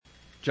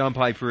John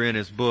Piper, in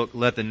his book,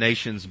 Let the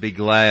Nations Be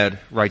Glad,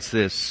 writes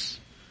this: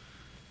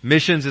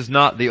 missions is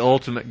not the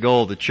ultimate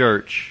goal of the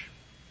church.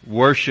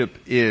 Worship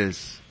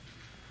is.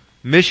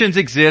 Missions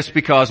exist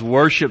because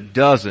worship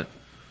doesn't.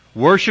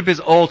 Worship is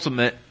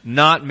ultimate,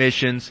 not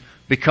missions,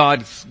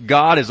 because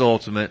God is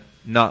ultimate,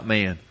 not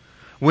man.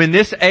 When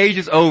this age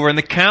is over and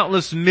the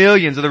countless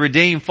millions of the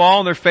redeemed fall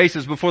on their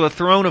faces before the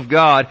throne of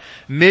God,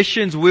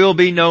 missions will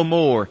be no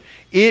more.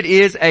 It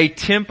is a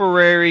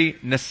temporary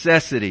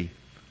necessity.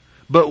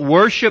 But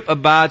worship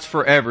abides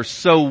forever.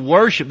 So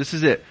worship, this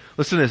is it.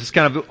 Listen to this. It's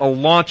kind of a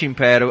launching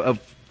pad of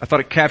I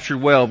thought it captured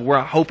well of where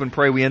I hope and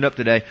pray we end up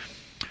today.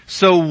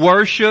 So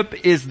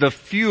worship is the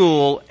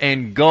fuel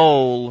and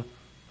goal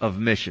of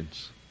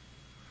missions.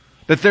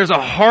 That there's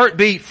a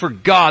heartbeat for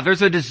God.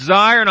 There's a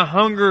desire and a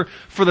hunger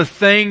for the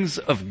things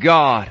of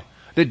God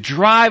that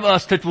drive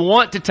us to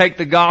want to take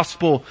the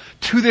gospel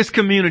to this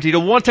community, to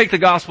want to take the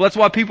gospel. That's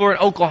why people are in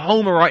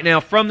Oklahoma right now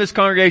from this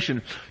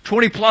congregation.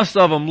 20 plus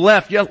of them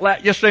left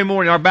yesterday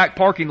morning in our back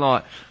parking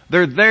lot.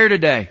 They're there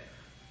today,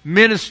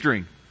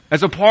 ministering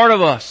as a part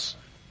of us.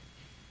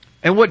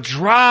 And what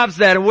drives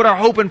that, and what our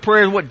hope and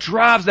prayer, and what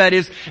drives that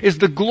is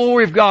the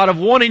glory of God, of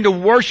wanting to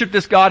worship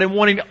this God and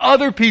wanting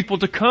other people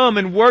to come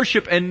and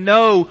worship and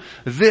know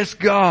this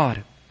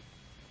God.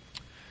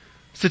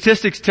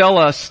 Statistics tell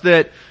us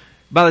that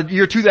by the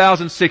year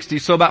 2060,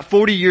 so about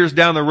 40 years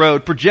down the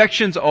road,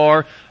 projections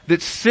are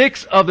that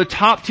 6 of the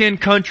top 10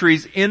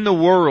 countries in the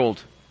world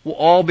will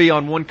all be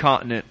on one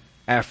continent,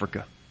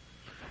 Africa.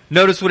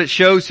 Notice what it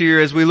shows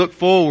here as we look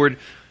forward: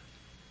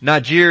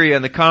 Nigeria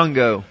and the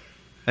Congo,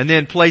 and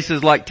then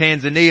places like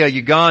Tanzania,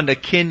 Uganda,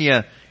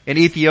 Kenya, and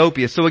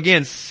Ethiopia. So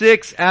again,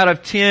 6 out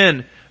of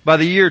 10 by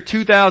the year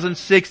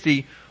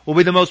 2060 will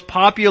be the most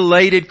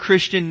populated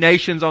Christian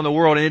nations on the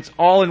world, and it's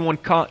all in one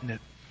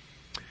continent.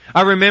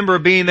 I remember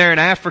being there in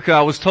Africa.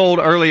 I was told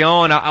early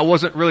on, I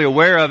wasn't really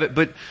aware of it,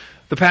 but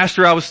the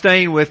pastor I was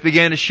staying with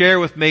began to share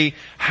with me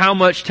how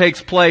much takes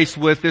place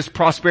with this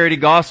prosperity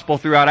gospel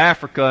throughout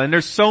Africa. And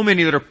there's so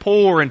many that are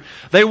poor and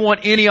they want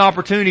any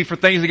opportunity for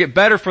things to get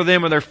better for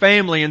them or their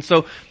family. And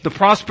so the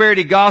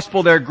prosperity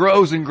gospel there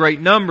grows in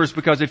great numbers,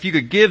 because if you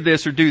could give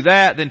this or do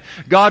that, then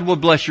God will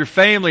bless your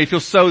family. If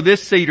you'll sow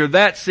this seed or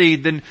that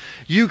seed, then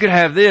you could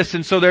have this.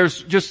 And so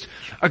there's just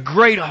a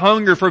great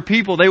hunger for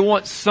people. They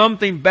want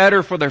something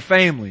better for their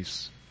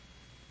families.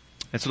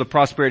 And so the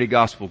prosperity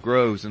gospel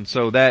grows. And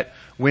so that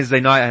Wednesday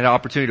night I had an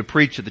opportunity to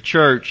preach at the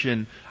church,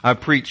 and I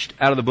preached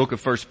out of the book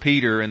of 1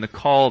 Peter and the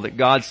call that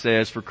God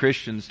says for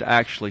Christians to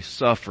actually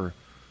suffer.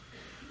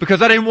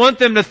 Because I didn't want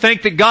them to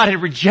think that God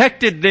had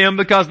rejected them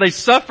because they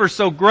suffer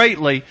so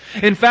greatly.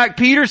 In fact,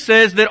 Peter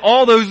says that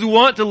all those who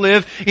want to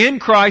live in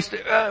Christ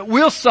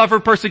will suffer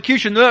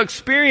persecution. They'll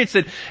experience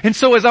it. And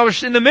so as I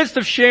was in the midst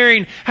of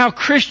sharing how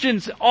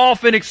Christians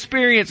often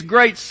experience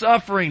great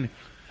suffering,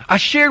 I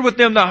shared with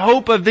them the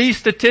hope of these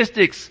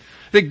statistics,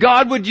 that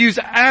God would use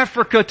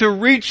Africa to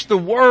reach the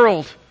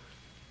world.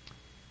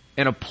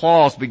 And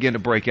applause began to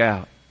break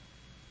out.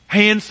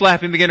 Hand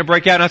slapping began to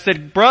break out. And I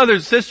said, brothers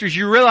and sisters,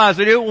 you realize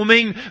that it will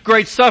mean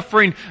great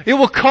suffering. It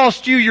will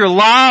cost you your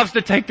lives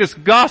to take this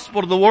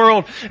gospel to the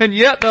world. And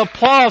yet the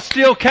applause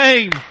still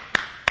came.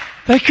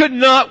 They could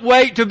not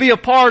wait to be a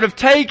part of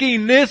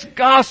taking this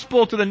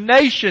gospel to the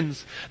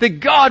nations, that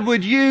God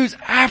would use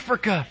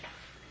Africa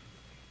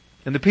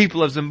and the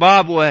people of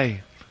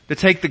Zimbabwe to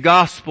take the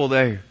gospel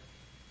there.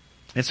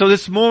 And so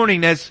this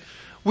morning, as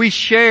we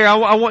share,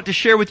 I want to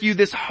share with you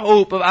this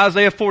hope of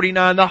Isaiah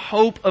 49, the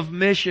hope of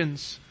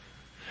missions.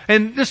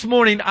 And this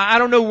morning, I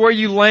don't know where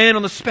you land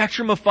on the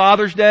spectrum of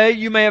Father's Day.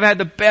 You may have had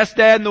the best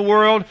dad in the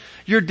world.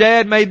 Your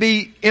dad may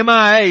be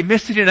MIA,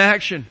 missing in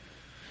action.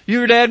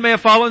 Your dad may have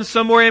fallen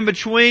somewhere in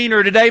between,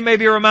 or today may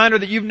be a reminder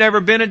that you've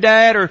never been a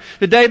dad, or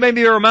today may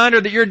be a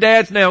reminder that your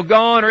dad's now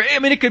gone, or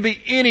it could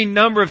be any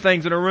number of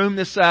things in a room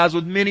this size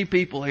with many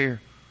people here.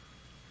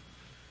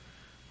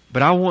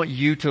 But I want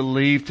you to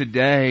leave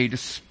today,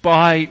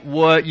 despite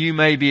what you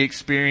may be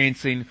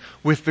experiencing,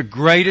 with the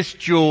greatest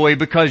joy,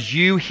 because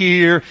you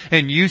hear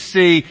and you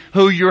see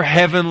who your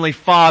heavenly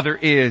Father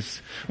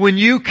is. When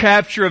you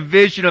capture a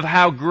vision of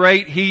how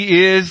great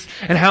He is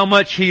and how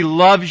much He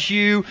loves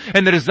you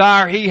and the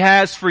desire He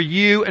has for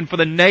you and for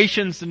the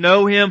nations to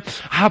know Him,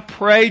 I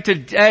pray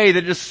today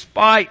that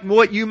despite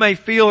what you may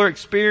feel or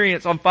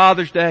experience on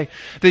Father's Day,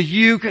 that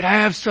you could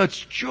have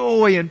such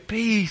joy and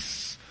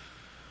peace.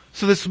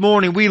 So this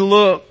morning we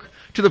look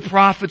to the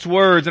prophet's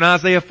words in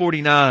Isaiah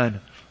 49,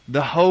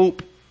 the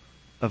hope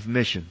of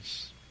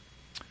missions.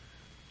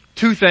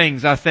 2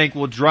 things I think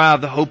will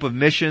drive the hope of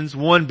missions,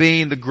 one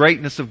being the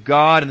greatness of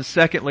God, and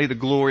secondly the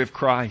glory of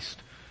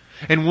Christ.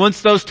 And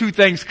once those 2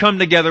 things come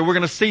together, we're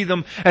going to see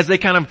them as they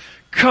kind of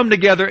come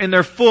together in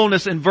their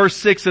fullness in verse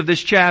 6 of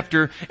this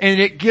chapter,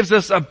 and it gives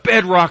us a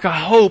bedrock, a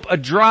hope, a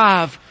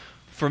drive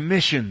for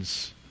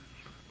missions.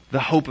 The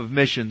hope of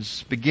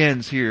missions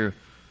begins here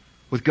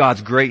with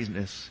God's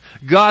greatness.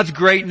 God's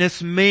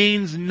greatness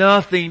means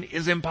nothing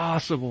is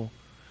impossible.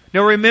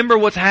 Now remember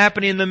what's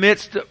happening in the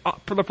midst.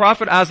 The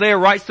prophet Isaiah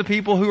writes to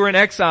people who are in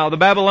exile. The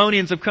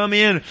Babylonians have come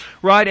in,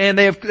 right, and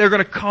they're going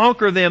to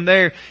conquer them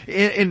there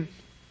in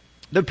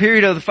the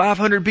period of the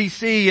 500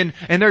 BC,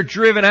 and they're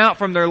driven out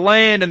from their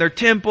land and their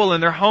temple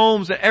and their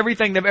homes and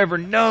everything they've ever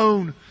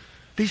known.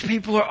 These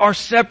people are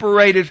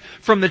separated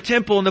from the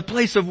temple and the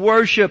place of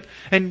worship,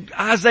 and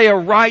Isaiah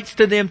writes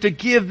to them to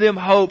give them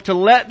hope, to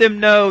let them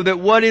know that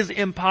what is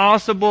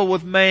impossible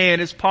with man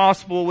is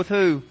possible with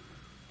who?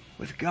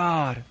 With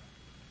God.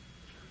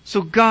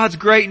 So God's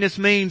greatness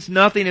means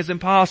nothing is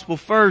impossible.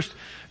 First,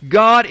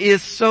 God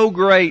is so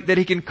great that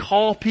He can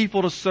call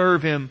people to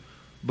serve Him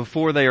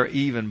before they are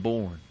even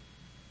born.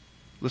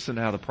 Listen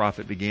to how the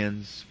prophet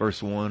begins,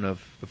 verse 1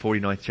 of the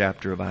 49th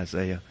chapter of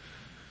Isaiah.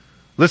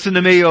 Listen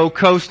to me, O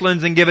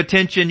coastlands, and give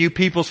attention, you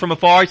peoples from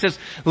afar. He says,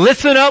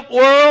 listen up,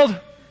 world.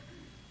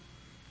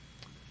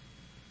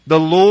 The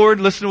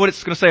Lord, listen to what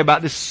it's going to say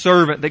about this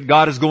servant that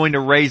God is going to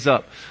raise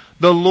up.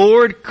 The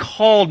Lord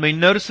called me.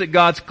 Notice that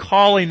God's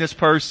calling this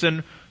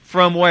person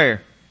from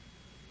where?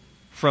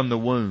 From the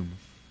womb.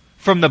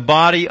 From the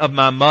body of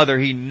my mother,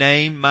 He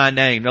named my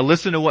name. Now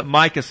listen to what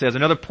Micah says,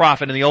 another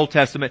prophet in the Old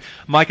Testament.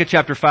 Micah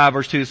chapter 5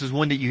 verse 2. This is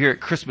one that you hear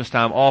at Christmas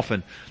time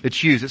often.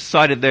 That's used. It's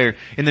cited there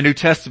in the New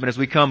Testament as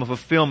we come a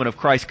fulfillment of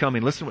Christ's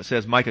coming. Listen to what it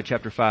says, Micah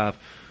chapter 5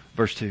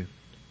 verse 2.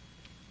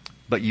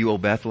 But you, O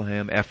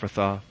Bethlehem,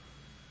 Ephrathah,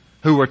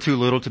 who are too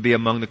little to be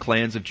among the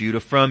clans of Judah,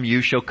 from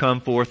you shall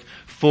come forth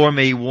for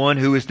me one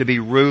who is to be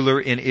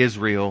ruler in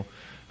Israel,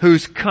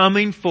 whose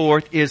coming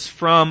forth is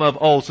from of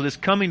old. So this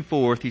coming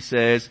forth, he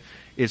says,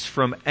 is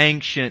from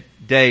ancient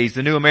days.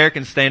 The New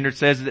American Standard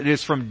says that it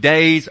is from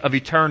days of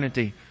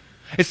eternity.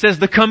 It says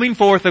the coming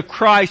forth of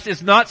Christ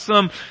is not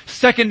some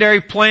secondary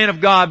plan of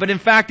God, but in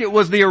fact it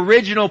was the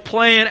original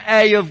plan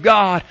A of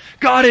God.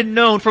 God had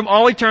known from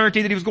all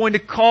eternity that He was going to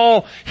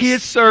call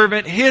His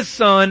servant, His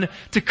Son,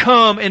 to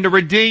come and to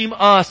redeem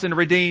us and to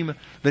redeem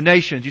the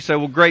nations. You say,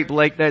 well great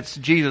Blake, that's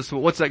Jesus.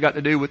 Well, what's that got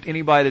to do with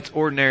anybody that's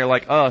ordinary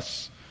like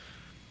us?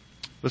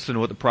 Listen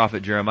to what the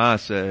prophet Jeremiah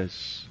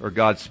says, or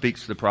God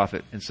speaks to the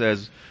prophet and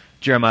says,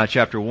 Jeremiah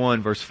chapter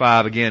 1 verse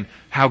 5 again,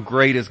 how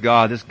great is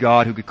God, this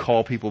God who could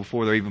call people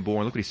before they're even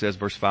born. Look what he says,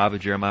 verse 5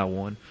 of Jeremiah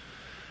 1.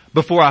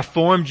 Before I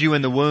formed you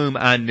in the womb,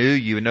 I knew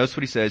you. And notice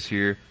what he says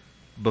here,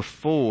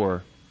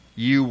 before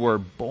you were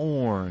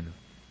born,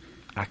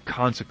 I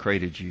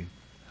consecrated you.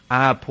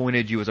 I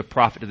appointed you as a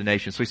prophet to the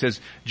nation. So he says,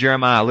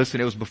 Jeremiah, listen,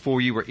 it was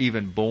before you were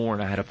even born,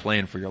 I had a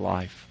plan for your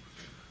life.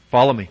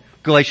 Follow me.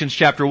 Galatians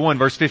chapter 1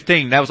 verse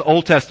 15. That was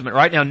Old Testament,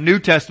 right? Now New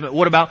Testament.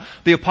 What about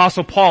the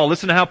Apostle Paul?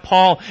 Listen to how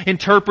Paul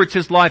interprets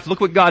his life. Look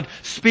what God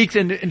speaks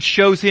and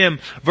shows him.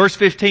 Verse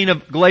 15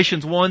 of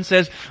Galatians 1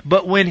 says,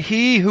 but when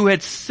He who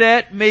had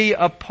set me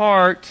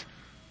apart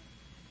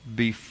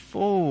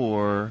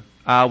before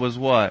I was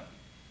what?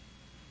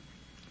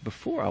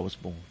 Before I was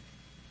born.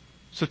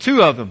 So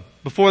two of them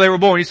before they were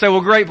born. You say,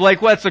 well great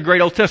Blake, well that's a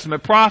great Old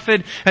Testament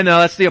prophet, and now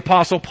that's the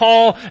Apostle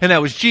Paul, and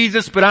that was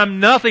Jesus, but I'm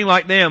nothing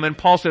like them. And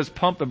Paul says,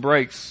 pump the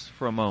brakes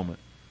for a moment.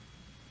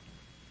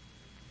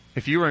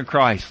 If you are in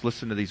Christ,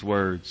 listen to these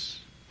words.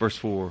 Verse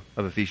 4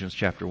 of Ephesians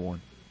chapter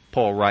 1.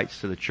 Paul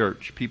writes to the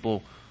church,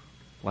 people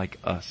like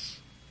us.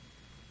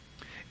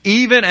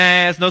 Even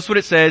as, notice what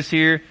it says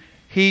here,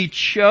 He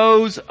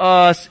chose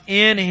us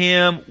in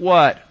Him,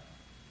 what?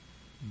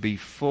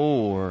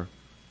 Before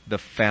the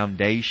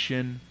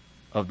foundation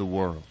of the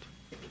world.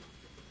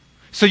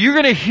 So you're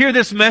going to hear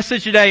this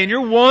message today and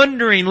you're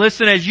wondering,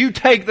 listen, as you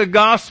take the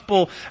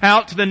gospel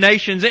out to the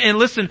nations, and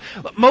listen,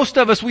 most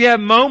of us, we have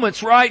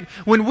moments, right,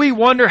 when we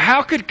wonder,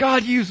 how could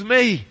God use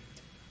me?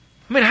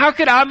 I mean, how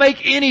could I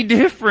make any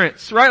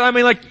difference, right? I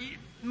mean, like,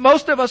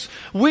 most of us,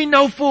 we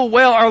know full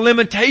well our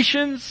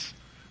limitations,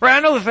 right? I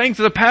know the things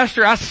as a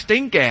pastor I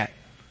stink at.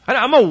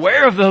 I'm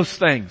aware of those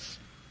things.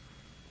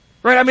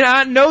 Right? I mean,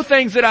 I know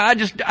things that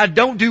I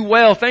don't do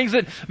well, things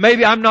that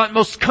maybe I'm not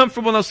most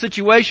comfortable in those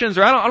situations,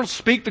 or I don't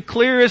speak the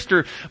clearest,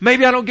 or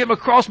maybe I don't get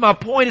across my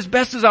point as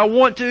best as I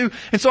want to.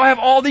 And so I have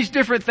all these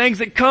different things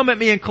that come at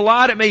me and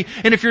collide at me.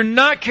 And if you're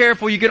not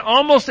careful, you can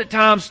almost at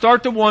times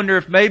start to wonder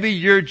if maybe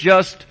you're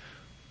just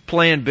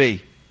plan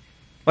B.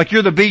 Like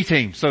you're the B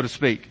team, so to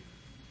speak.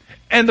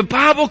 And the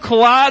Bible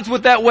collides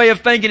with that way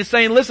of thinking and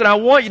saying, listen, I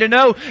want you to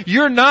know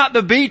you're not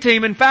the B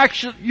team. In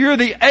fact, you're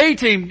the A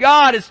team.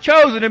 God has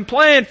chosen and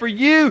planned for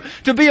you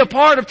to be a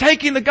part of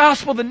taking the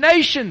gospel to the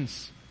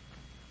nations.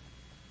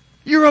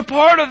 You're a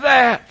part of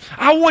that.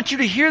 I want you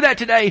to hear that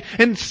today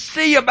and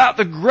see about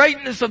the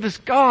greatness of this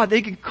God.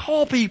 They can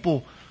call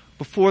people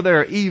before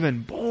they're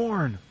even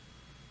born.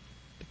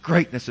 The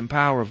greatness and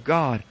power of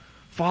God.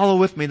 Follow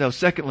with me though.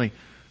 Secondly,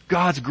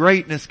 God's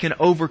greatness can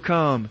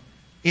overcome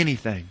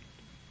anything.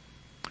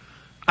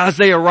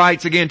 Isaiah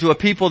writes again to a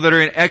people that are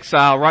in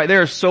exile, right?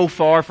 They're so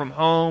far from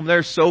home.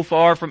 They're so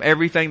far from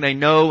everything they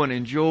know and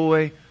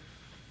enjoy.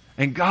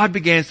 And God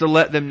begins to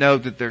let them know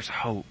that there's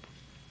hope.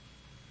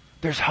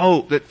 There's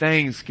hope that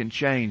things can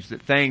change,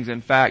 that things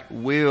in fact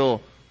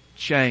will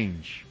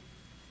change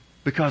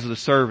because of the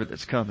servant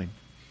that's coming.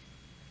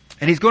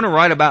 And he's going to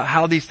write about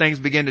how these things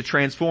begin to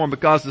transform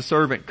because the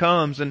servant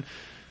comes. And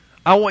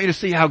I want you to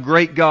see how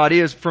great God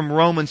is from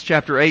Romans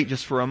chapter 8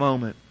 just for a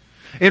moment.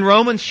 In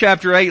Romans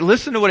chapter 8,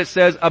 listen to what it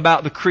says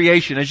about the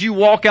creation. As you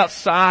walk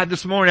outside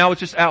this morning, I was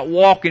just out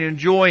walking,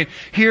 enjoying,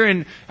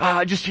 hearing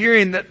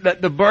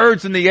the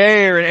birds in the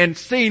air and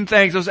seeing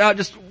things. I was out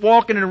just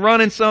walking and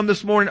running some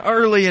this morning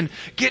early and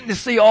getting to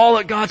see all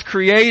that God's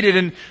created.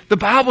 And the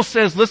Bible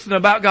says, listen,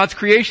 about God's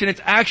creation,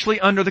 it's actually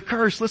under the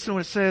curse. Listen to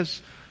what it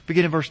says,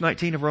 beginning in verse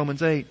 19 of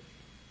Romans 8.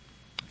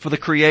 For the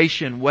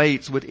creation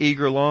waits with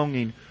eager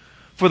longing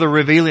for the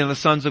revealing of the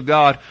sons of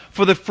God.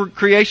 For the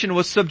creation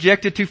was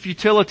subjected to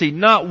futility,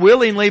 not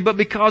willingly, but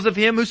because of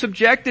Him who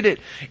subjected it,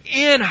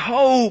 in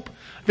hope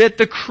that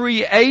the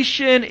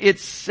creation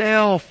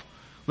itself,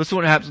 listen to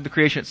what happens with the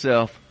creation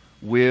itself,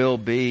 will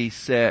be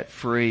set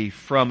free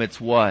from its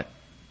what?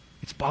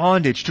 Its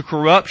bondage to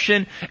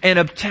corruption, and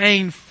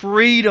obtain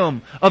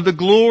freedom of the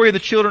glory of the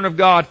children of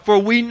God. For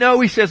we know,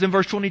 he says in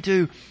verse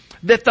 22,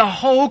 that the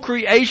whole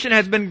creation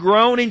has been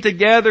groaning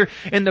together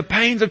in the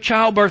pains of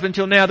childbirth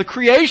until now. The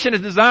creation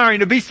is desiring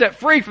to be set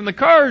free from the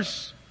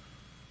curse.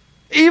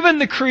 Even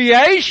the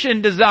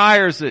creation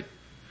desires it.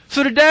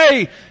 So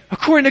today,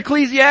 according to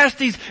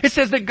Ecclesiastes, it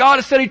says that God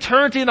has set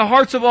eternity in the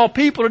hearts of all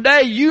people.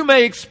 Today, you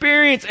may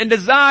experience and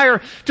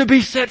desire to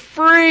be set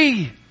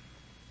free.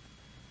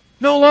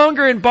 No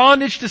longer in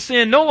bondage to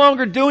sin. No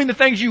longer doing the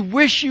things you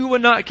wish you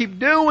would not keep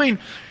doing.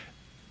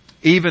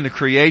 Even the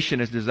creation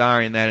is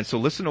desiring that. And so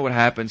listen to what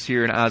happens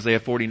here in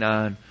Isaiah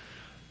 49.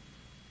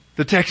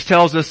 The text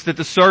tells us that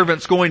the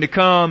servant's going to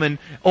come, and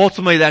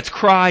ultimately that's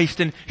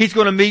Christ, and He's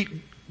going to meet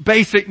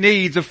basic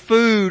needs of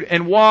food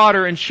and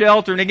water and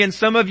shelter. And again,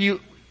 some of you,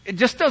 it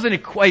just doesn't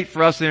equate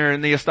for us there in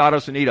the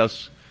Estados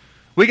Unidos.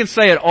 We can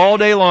say it all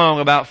day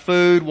long about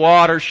food,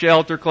 water,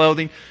 shelter,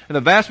 clothing, and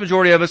the vast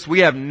majority of us,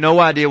 we have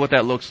no idea what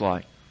that looks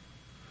like.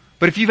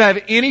 But if you've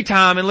had any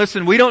time, and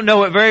listen, we don't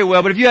know it very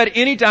well, but if you had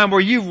any time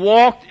where you've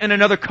walked in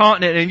another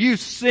continent and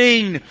you've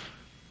seen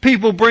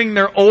people bring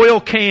their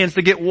oil cans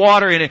to get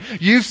water in it,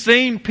 you've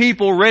seen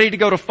people ready to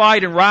go to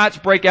fight and riots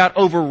break out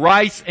over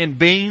rice and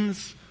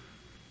beans,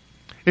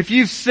 if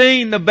you've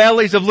seen the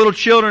bellies of little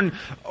children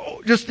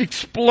just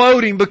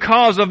exploding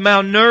because of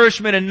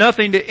malnourishment and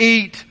nothing to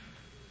eat,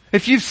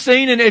 if you've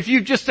seen and if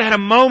you've just had a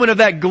moment of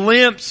that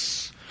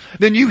glimpse,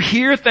 then you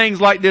hear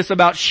things like this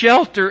about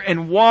shelter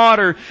and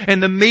water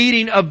and the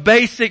meeting of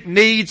basic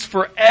needs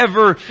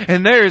forever.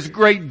 And there is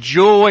great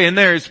joy and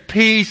there is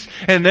peace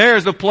and there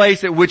is a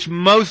place at which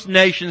most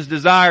nations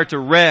desire to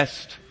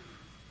rest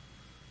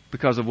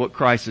because of what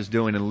Christ is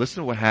doing. And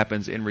listen to what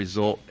happens in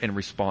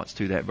response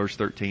to that. Verse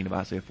 13 of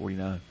Isaiah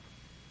 49.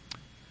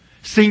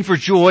 Sing for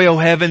joy, O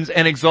heavens,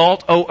 and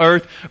exalt, O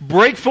earth.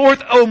 Break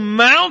forth, O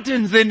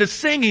mountains, into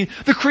singing.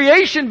 The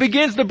creation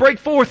begins to break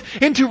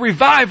forth into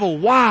revival.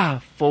 Why?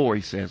 For,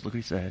 he says, look what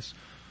he says.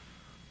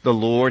 The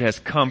Lord has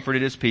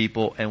comforted His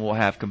people and will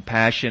have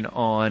compassion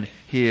on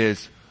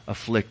His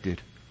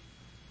afflicted.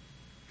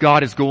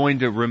 God is going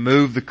to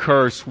remove the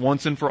curse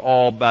once and for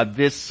all by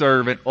this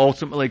servant,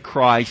 ultimately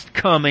Christ,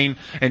 coming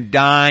and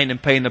dying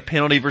and paying the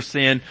penalty for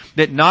sin,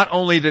 that not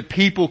only the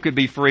people could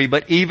be free,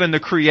 but even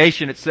the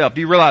creation itself. Do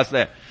you realize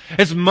that?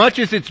 As much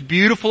as it's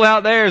beautiful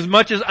out there, as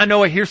much as I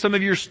know I hear some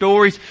of your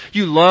stories,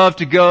 you love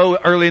to go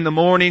early in the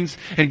mornings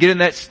and get in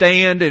that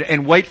stand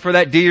and wait for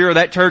that deer or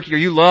that turkey, or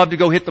you love to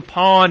go hit the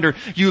pond, or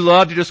you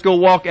love to just go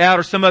walk out,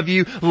 or some of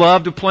you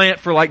love to plant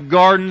for like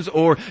gardens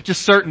or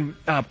just certain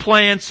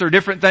plants or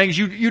different things.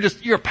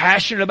 You're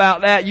passionate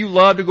about that. You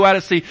love to go out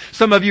and see.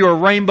 Some of you are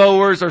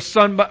rainbowers or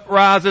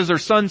sunrises or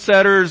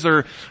sunsetters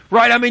or,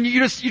 right? I mean,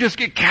 you just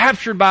get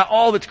captured by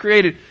all that's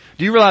created.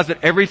 Do you realize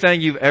that everything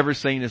you've ever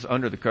seen is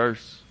under the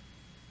curse?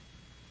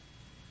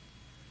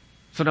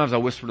 Sometimes I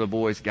whisper to the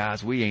boys,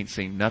 guys, we ain't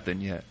seen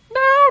nothing yet.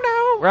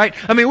 No, right?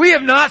 I mean, we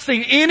have not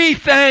seen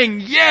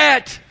anything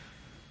yet.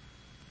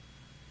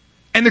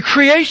 And the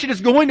creation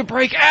is going to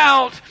break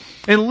out.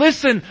 And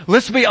listen,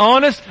 let's be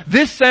honest,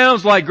 this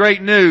sounds like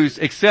great news,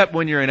 except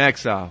when you're in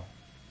exile.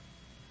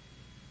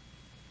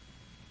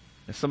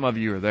 And some of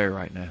you are there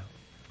right now.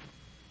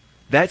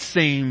 That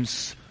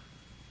seems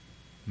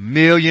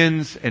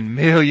millions and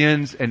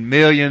millions and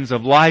millions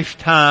of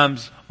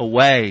lifetimes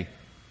away.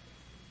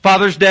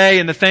 Father's Day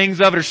and the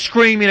things of it are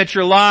screaming at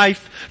your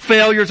life.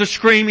 Failures are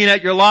screaming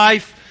at your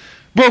life.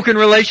 Broken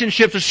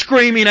relationships are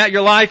screaming at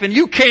your life, and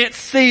you can't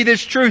see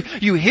this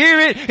truth. You hear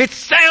it. It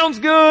sounds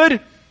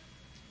good.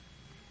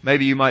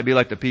 Maybe you might be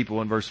like the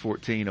people in verse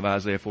 14 of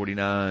Isaiah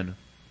 49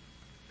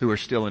 who are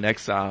still in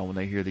exile when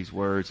they hear these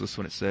words.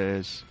 Listen what it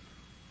says.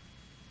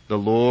 The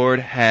Lord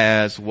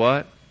has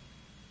what?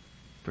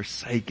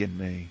 Forsaken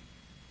me.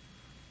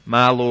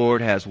 My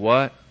Lord has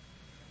what?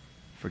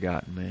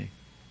 Forgotten me.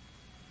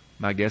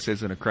 My guess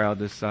is in a crowd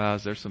this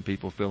size, there's some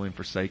people feeling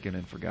forsaken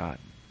and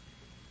forgotten.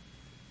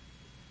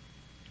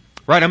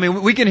 Right? I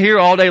mean, we can hear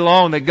all day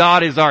long that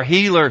God is our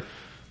healer,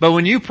 but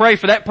when you pray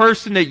for that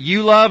person that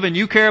you love and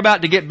you care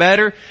about to get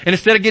better, and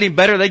instead of getting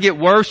better, they get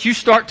worse, you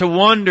start to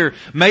wonder,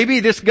 maybe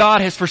this God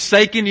has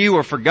forsaken you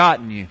or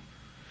forgotten you.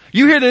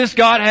 You hear that this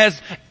God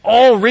has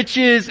all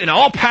riches and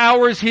all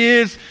power is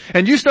His,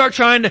 and you start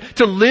trying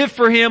to live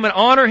for Him and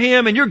honor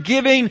Him, and you're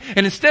giving,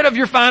 and instead of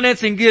your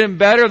financing getting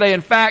better, they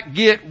in fact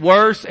get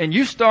worse, and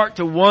you start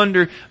to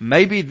wonder,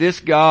 maybe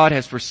this God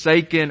has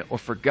forsaken or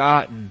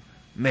forgotten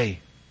me.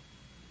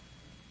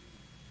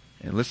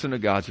 And listen to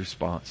God's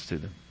response to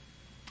them.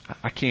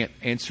 I can't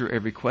answer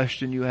every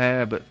question you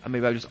have, but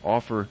maybe I'll just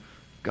offer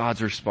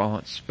God's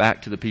response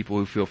back to the people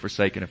who feel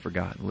forsaken and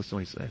forgotten. Listen to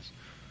what He says.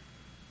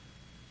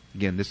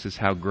 Again, this is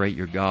how great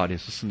your God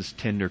is. Listen to this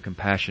tender,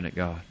 compassionate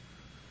God.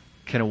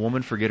 Can a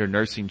woman forget her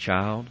nursing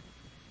child,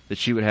 that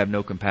she would have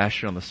no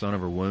compassion on the son of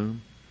her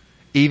womb?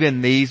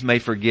 Even these may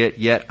forget,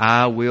 yet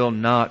I will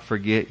not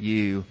forget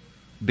you.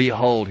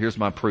 Behold, here's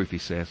my proof, He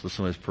says.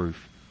 Listen to this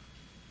proof.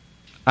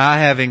 I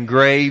have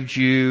engraved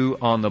you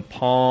on the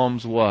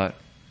palms, what?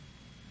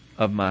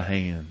 Of my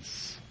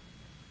hands.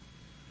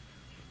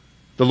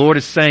 The Lord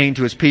is saying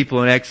to His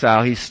people in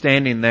exile, He's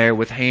standing there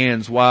with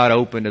hands wide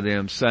open to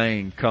them,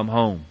 saying, come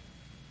home.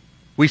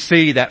 We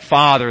see that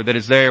father that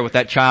is there with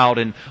that child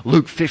in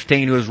Luke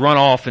 15 who has run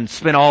off and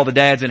spent all the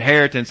dad's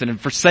inheritance and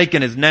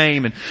forsaken his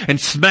name and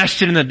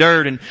smashed it in the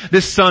dirt, and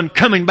this son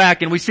coming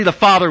back, and we see the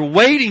father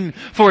waiting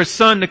for his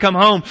son to come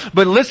home.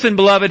 But listen,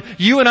 beloved,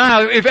 you and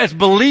I, if as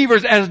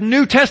believers, as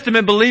New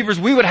Testament believers,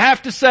 we would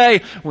have to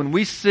say, when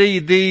we see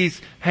these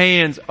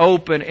hands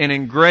open and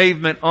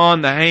engravement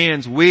on the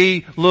hands,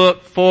 we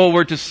look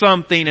forward to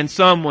something and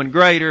someone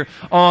greater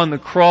on the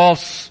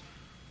cross.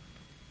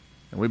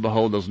 And we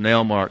behold those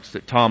nail marks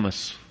that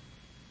Thomas,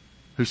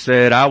 who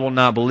said, I will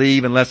not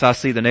believe unless I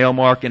see the nail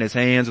mark in his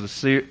hands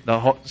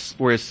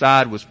where his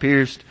side was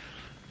pierced.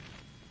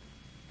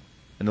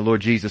 And the Lord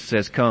Jesus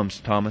says, come,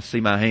 Thomas,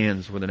 see my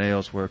hands where the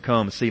nails were.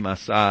 Come and see my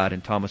side.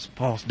 And Thomas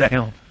falls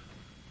down.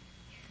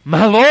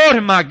 My Lord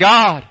and my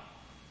God.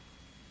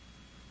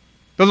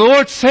 The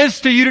Lord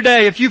says to you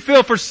today, if you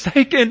feel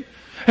forsaken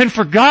and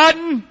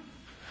forgotten,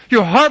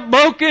 your heart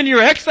broken,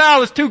 your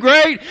exile is too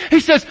great,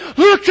 He says,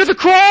 look to the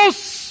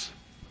cross.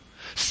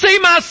 See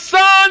my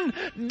son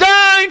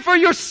dying for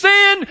your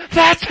sin.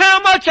 That's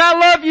how much I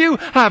love you.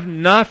 I have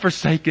not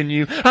forsaken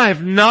you. I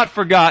have not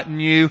forgotten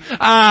you.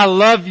 I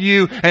love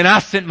you, and I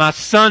sent my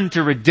son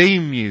to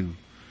redeem you.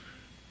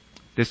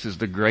 This is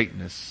the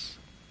greatness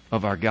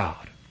of our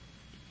God.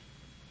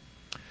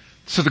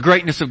 So the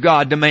greatness of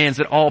God demands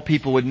that all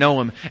people would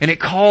know Him. And it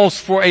calls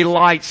for a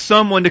light,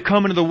 someone to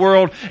come into the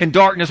world in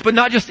darkness, but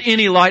not just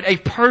any light, a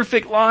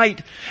perfect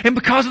light. And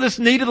because of this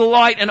need of the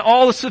light and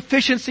all the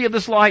sufficiency of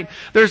this light,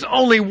 there's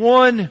only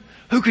one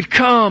who could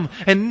come,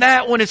 and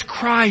that one is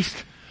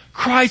Christ.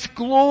 Christ's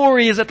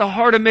glory is at the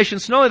heart of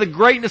missions. Not only the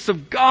greatness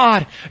of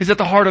God is at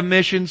the heart of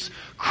missions,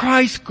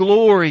 Christ's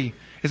glory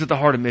is at the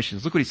heart of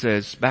missions. Look what He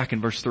says back in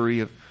verse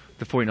 3 of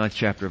the 49th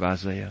chapter of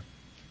Isaiah.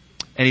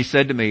 And He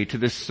said to me, to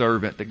this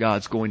servant that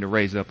God's going to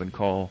raise up and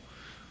call,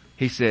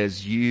 He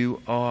says,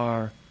 you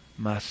are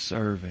my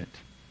servant,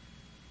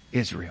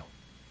 Israel.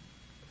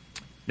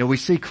 Now we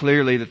see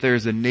clearly that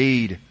there's a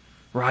need,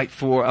 right,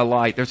 for a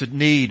light. There's a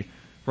need,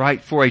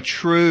 right, for a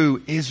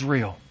true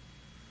Israel.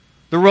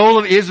 The role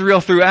of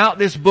Israel throughout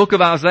this book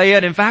of Isaiah,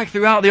 and in fact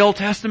throughout the Old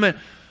Testament,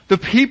 the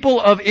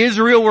people of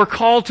Israel were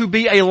called to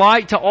be a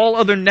light to all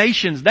other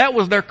nations. That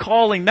was their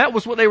calling. That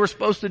was what they were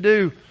supposed to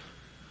do.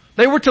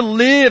 They were to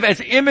live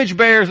as image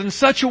bearers in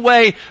such a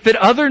way that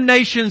other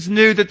nations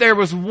knew that there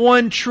was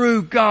one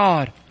true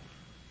God.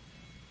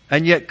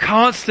 And yet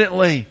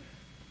constantly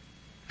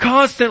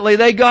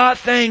they got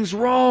things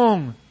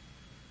wrong.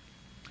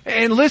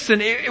 And listen,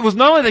 it was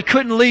not only they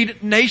couldn't lead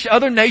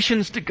other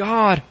nations to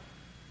God,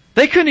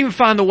 they couldn't even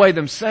find the way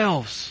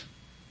themselves.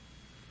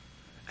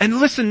 And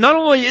listen, not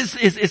only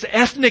is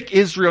ethnic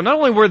Israel, not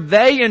only were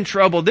they in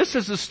trouble, this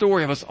is the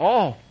story of us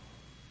all.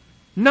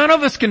 None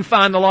of us can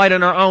find the light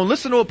on our own.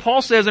 Listen to what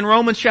Paul says in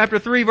Romans chapter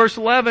 3 verse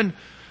 11.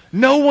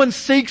 No one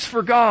seeks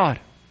for God.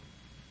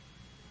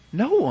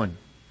 No one.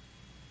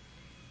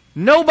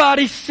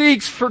 Nobody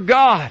seeks for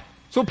God.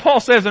 So Paul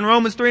says in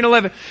Romans 3 and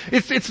 11.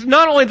 It's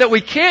not only that we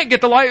can't get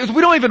the light, it's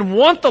we don't even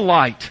want the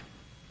light.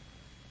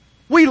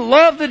 We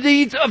love the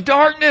deeds of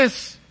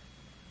darkness.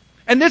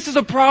 And this is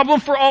a problem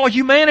for all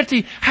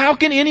humanity. How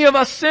can any of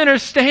us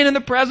sinners stand in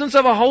the presence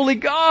of a holy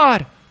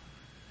God?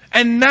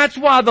 And that's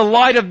why the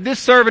light of this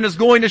servant is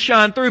going to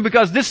shine through,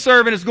 because this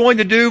servant is going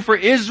to do for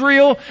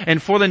Israel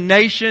and for the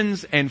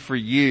nations and for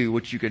you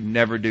what you could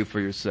never do for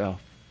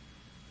yourself.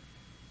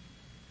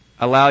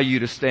 Allow you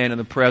to stand in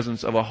the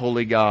presence of a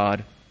holy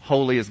God,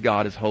 holy as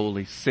God is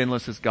holy,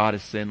 sinless as God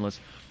is sinless,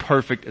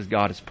 perfect as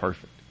God is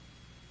perfect.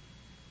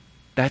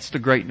 That's the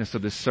greatness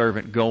of this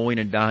servant going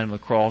and dying on the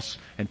cross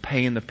and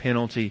paying the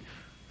penalty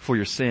for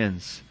your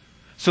sins.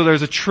 So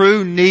there's a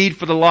true need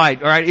for the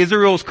light. Alright,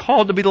 Israel is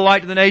called to be the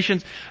light to the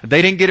nations.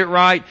 They didn't get it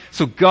right.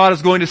 So God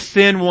is going to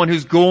send one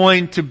who's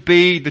going to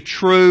be the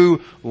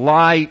true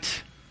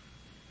light.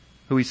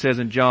 Who He says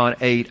in John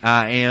 8,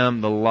 I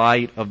am the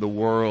light of the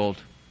world.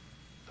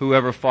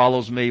 Whoever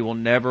follows me will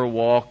never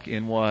walk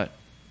in what?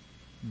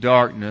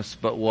 Darkness,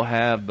 but will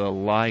have the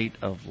light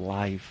of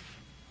life.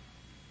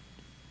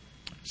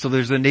 So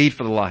there's a need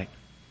for the light.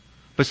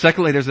 But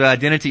secondly, there's the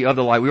identity of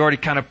the light. We already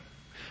kind of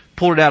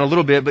pulled it out a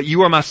little bit, but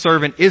you are my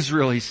servant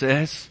Israel, he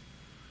says.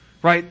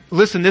 Right?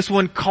 Listen, this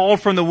one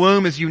called from the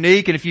womb is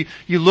unique, and if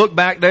you look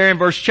back there in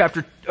verse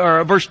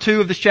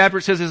 2 of this chapter,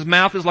 it says his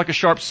mouth is like a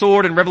sharp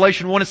sword. In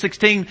Revelation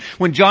 1:16,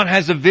 when John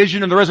has a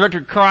vision of the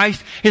resurrected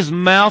Christ, his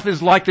mouth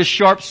is like this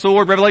sharp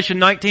sword. Revelation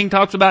 19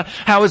 talks about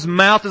how his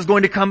mouth is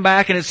going to come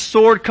back and his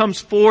sword comes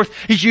forth.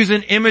 He's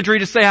using imagery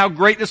to say how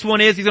great this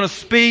one is. He's going to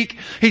speak.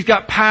 He's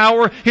got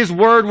power. His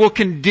word will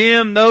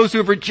condemn those who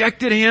have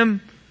rejected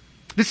him.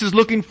 This is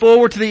looking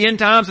forward to the end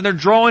times, and they're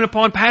drawing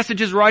upon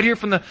passages right here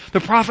from the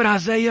prophet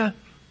Isaiah.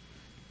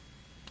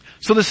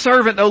 So the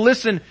servant, though,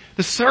 listen,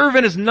 the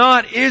servant is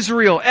not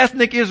Israel,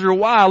 ethnic Israel.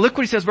 Why? Look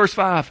what he says, verse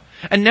 5.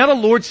 And now the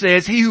Lord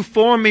says, he who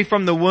formed me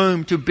from the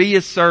womb to be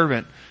his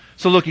servant.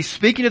 So look, he's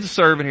speaking to the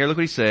servant here. Look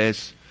what he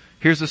says.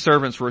 Here's the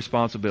servant's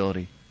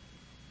responsibility.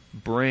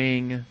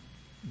 Bring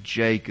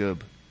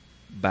Jacob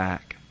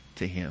back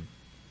to him.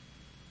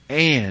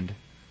 And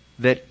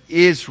that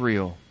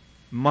Israel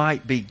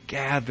might be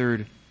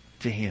gathered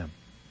to him.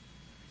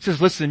 He says,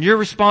 listen, your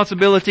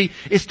responsibility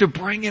is to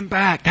bring him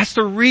back. That's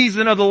the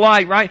reason of the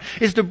light, right?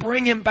 Is to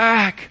bring him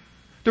back.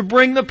 To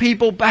bring the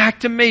people back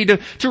to me.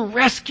 To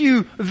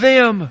rescue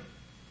them.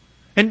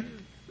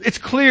 And it's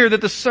clear that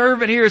the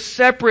servant here is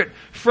separate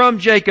from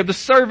Jacob. The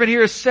servant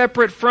here is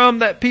separate from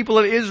that people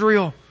of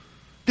Israel.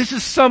 This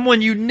is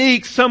someone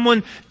unique,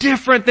 someone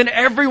different than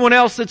everyone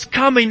else that's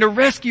coming to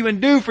rescue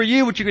and do for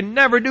you what you can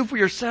never do for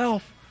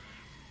yourself.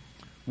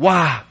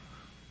 Why?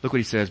 Look what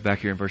he says back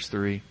here in verse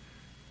 3.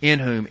 In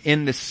whom,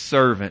 in this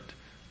servant,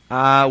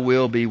 I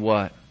will be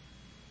what?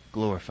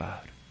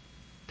 Glorified.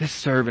 This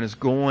servant is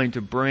going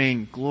to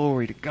bring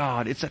glory to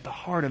God. It's at the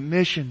heart of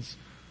missions.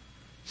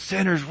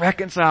 Sinners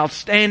reconciled,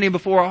 standing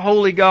before a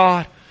holy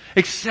God,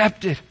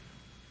 accepted.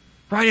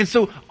 Right? And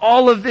so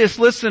all of this,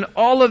 listen,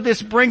 all of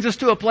this brings us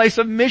to a place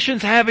of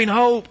missions having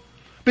hope.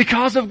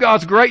 Because of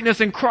God's greatness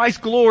and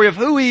Christ's glory of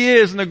who He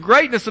is and the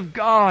greatness of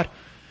God.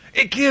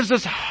 It gives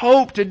us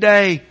hope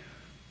today.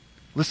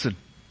 Listen,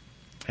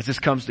 as this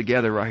comes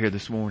together right here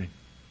this morning.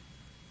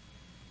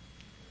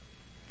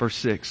 Verse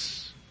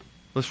 6.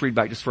 Let's read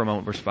back just for a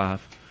moment, verse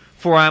 5.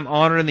 For I am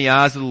honored in the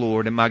eyes of the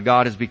Lord, and my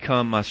God has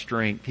become my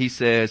strength. He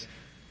says,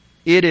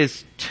 it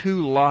is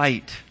too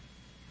light.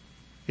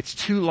 It's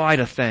too light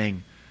a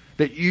thing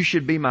that you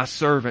should be my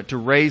servant to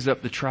raise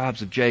up the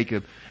tribes of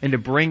Jacob and to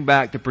bring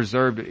back the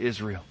preserved of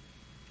Israel.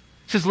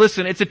 He says,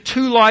 listen, it's a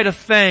too light a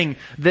thing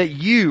that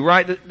you,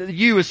 right, that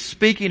you is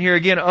speaking here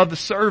again of the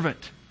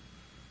servant.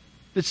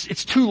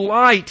 It's too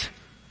light.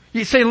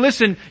 He's saying,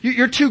 listen,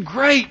 you're too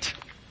great.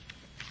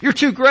 You're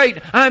too great.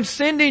 I'm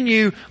sending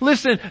you,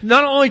 listen,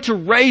 not only to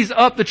raise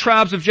up the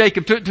tribes of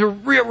Jacob, to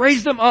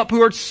raise them up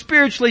who are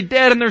spiritually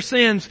dead in their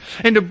sins,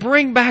 and to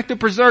bring back the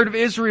preserved of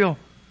Israel.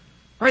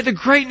 Right? The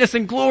greatness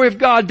and glory of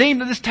God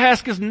deemed that this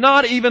task is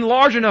not even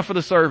large enough for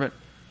the servant.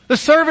 The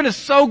servant is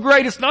so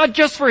great, it's not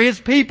just for his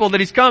people that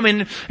he's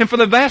coming, and for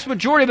the vast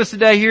majority of us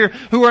today here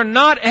who are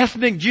not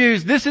ethnic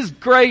Jews, this is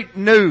great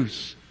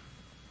news.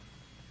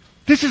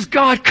 This is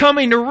God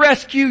coming to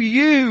rescue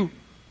you.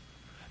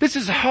 This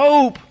is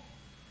hope.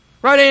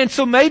 Right? And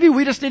so maybe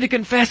we just need to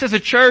confess as a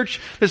church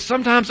that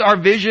sometimes our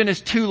vision is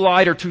too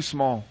light or too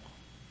small.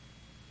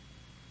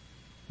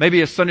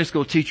 Maybe as Sunday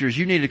school teachers,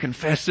 you need to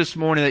confess this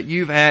morning that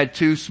you've had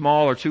too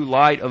small or too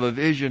light of a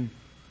vision.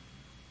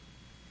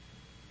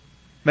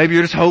 Maybe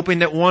you're just hoping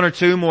that one or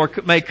two more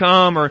may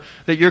come, or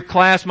that your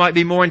class might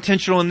be more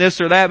intentional in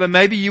this or that, but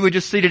maybe you would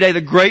just see today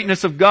the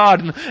greatness of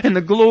God and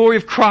the glory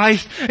of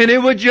Christ, and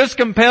it would just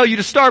compel you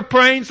to start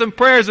praying some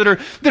prayers that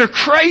are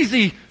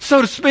crazy,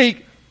 so to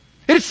speak.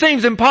 It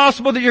seems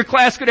impossible that your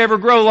class could ever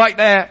grow like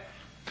that.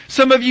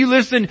 Some of you,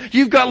 listen,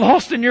 you've got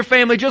lost in your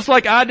family just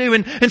like I do,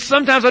 and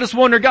sometimes I just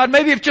wonder, God,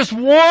 maybe if just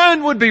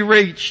one would be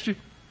reached.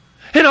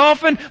 And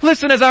often,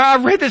 listen, as I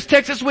read this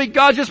text this week,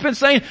 God's just been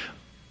saying,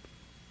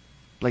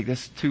 Blake,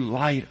 that's too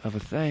light of a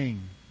thing.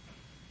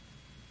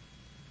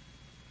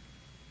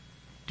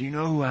 Do you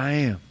know who I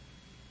am?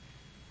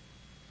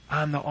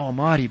 I'm the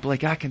Almighty,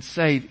 Blake. I can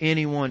save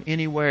anyone,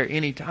 anywhere,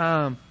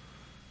 anytime.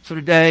 So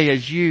today,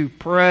 as you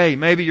pray,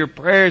 maybe your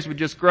prayers would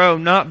just grow,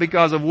 not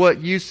because of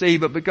what you see,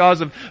 but because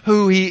of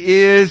who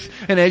He is.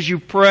 And as you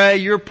pray,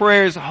 your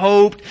prayer is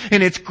hoped,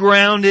 and it's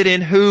grounded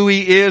in who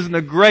He is and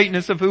the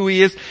greatness of who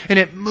He is, and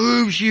it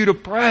moves you to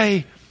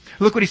pray.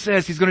 Look what He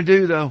says He's going to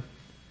do, though.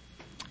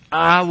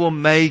 I will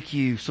make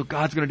you, so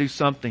God's going to do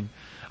something.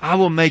 I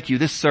will make you,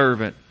 this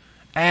servant,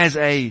 as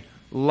a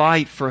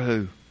light for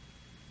who?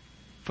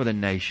 For the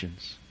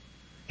nations.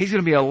 He's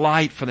going to be a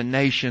light for the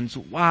nations.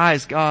 Why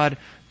is God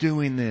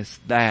doing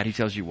this? That, He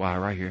tells you why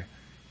right here.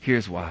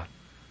 Here's why.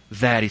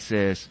 That, He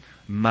says,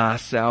 my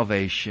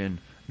salvation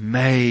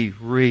may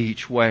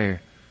reach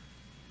where?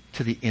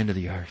 To the end of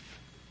the earth.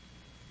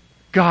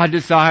 God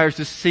desires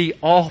to see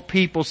all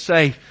people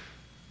safe.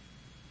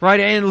 Right?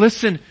 And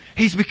listen,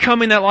 He's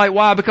becoming that light.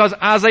 Why? Because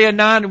Isaiah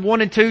 9,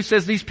 1 and 2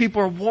 says these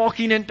people are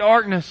walking in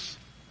darkness.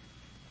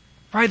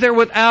 Right? They're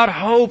without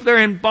hope. They're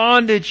in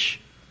bondage.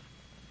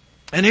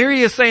 And here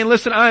he is saying,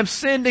 listen, I am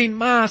sending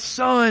my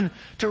Son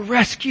to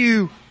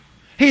rescue.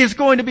 He is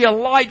going to be a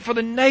light for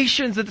the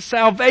nations that the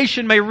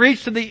salvation may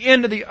reach to the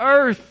end of the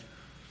earth.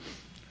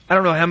 I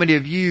don't know how many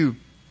of you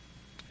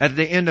at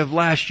the end of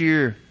last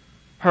year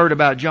heard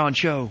about John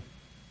Cho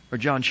or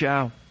John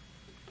Chow.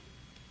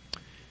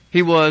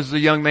 He was a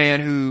young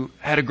man who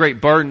had a great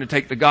burden to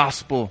take the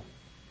gospel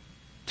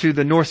to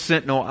the North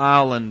Sentinel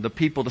Island, the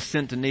people, the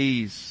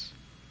Sentinelese,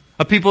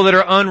 a people that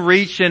are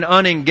unreached and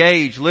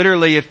unengaged.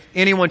 Literally, if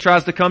anyone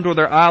tries to come to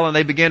their island,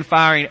 they begin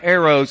firing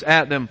arrows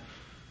at them.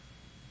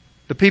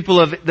 The people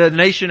of the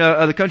nation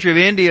of the country of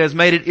India has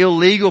made it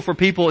illegal for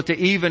people to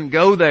even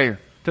go there,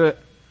 to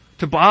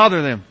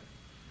bother them.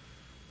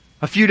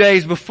 A few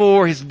days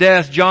before his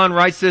death, John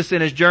writes this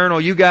in his journal,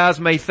 you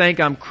guys may think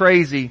I'm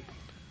crazy,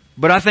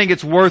 but I think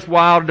it's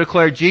worthwhile to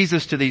declare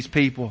Jesus to these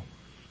people.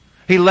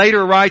 He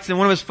later writes in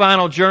one of his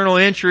final journal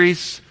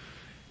entries,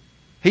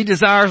 he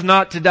desires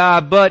not to die,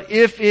 but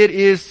if it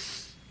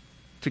is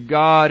to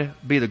God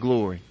be the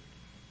glory.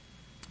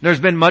 There's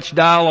been much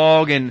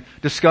dialogue and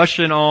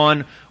discussion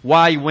on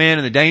why he went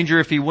and the danger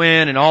if he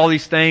went and all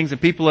these things, and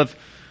people have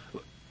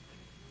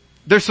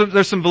there's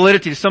some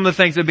validity to some of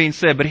the things that are being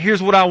said, but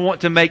here's what I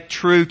want to make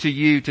true to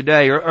you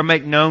today, or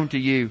make known to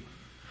you.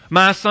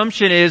 My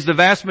assumption is the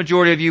vast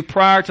majority of you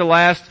prior to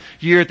last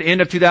year at the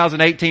end of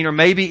 2018, or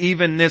maybe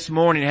even this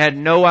morning, had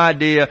no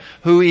idea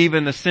who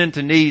even the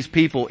Sentinelese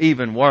people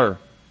even were.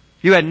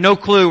 You had no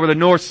clue where the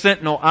North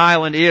Sentinel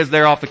Island is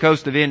there off the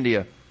coast of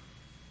India.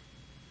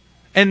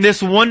 And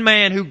this one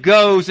man who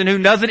goes and who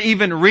doesn't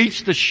even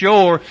reach the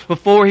shore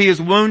before he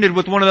is wounded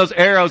with one of those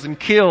arrows and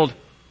killed.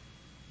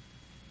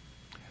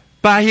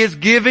 By his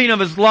giving of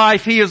his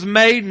life, he has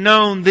made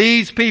known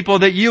these people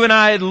that you and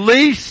I at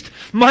least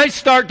might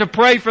start to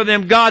pray for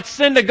them. God,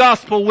 send a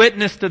gospel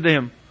witness to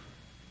them.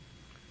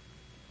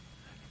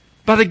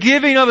 By the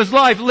giving of his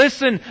life,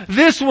 listen,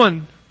 this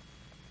one,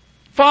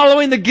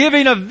 following the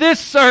giving of this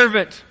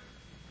servant,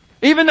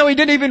 even though he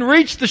didn't even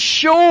reach the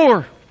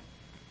shore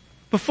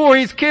before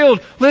he's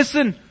killed,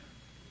 listen,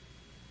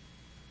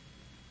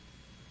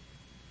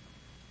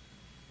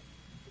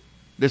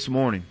 this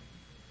morning,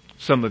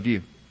 some of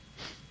you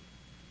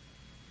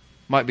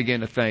might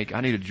begin to think, I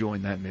need to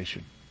join that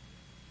mission.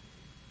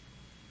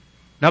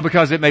 Not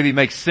because it maybe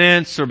makes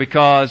sense or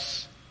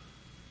because,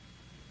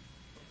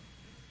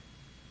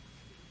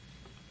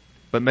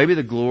 but maybe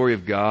the glory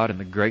of God and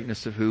the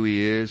greatness of who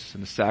He is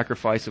and the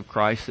sacrifice of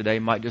Christ today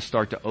might just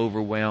start to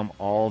overwhelm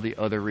all the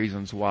other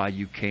reasons why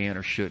you can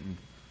or shouldn't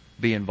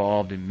be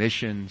involved in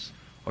missions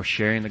or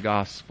sharing the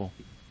gospel.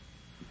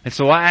 And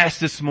so I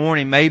asked this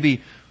morning,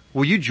 maybe,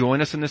 will you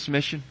join us in this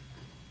mission?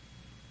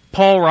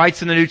 Paul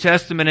writes in the New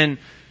Testament, and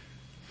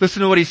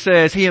listen to what he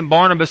says. He and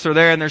Barnabas are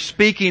there and they're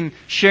speaking,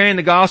 sharing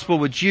the gospel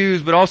with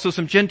Jews, but also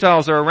some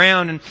Gentiles are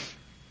around. And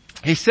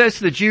he says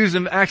to the Jews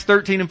in Acts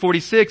 13 and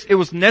 46, it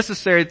was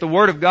necessary that the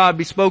word of God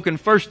be spoken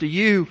first to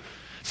you,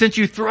 since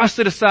you thrust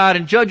it aside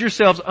and judge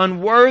yourselves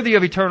unworthy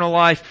of eternal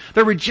life.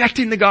 They're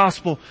rejecting the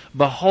gospel.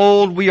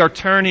 Behold, we are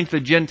turning to the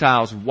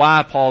Gentiles.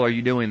 Why, Paul, are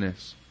you doing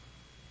this?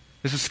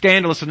 This is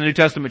scandalous in the New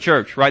Testament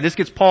church, right? This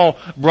gets Paul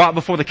brought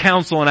before the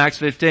council in Acts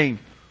 15.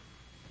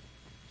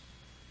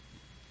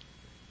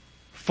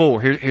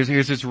 4, here's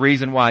his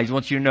reason why. He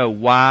wants you to know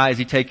why is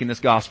he taking this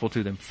gospel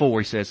to them.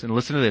 4, he says, and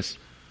listen to this.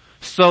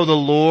 So the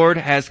Lord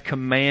has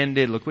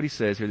commanded, look what he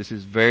says here, this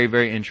is very,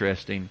 very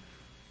interesting,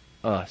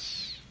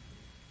 us.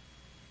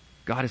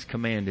 God has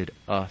commanded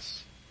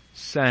us,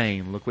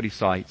 saying, look what he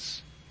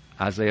cites,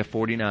 Isaiah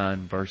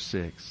 49 verse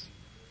 6.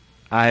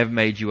 I have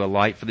made you a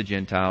light for the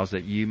Gentiles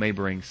that you may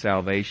bring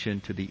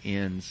salvation to the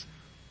ends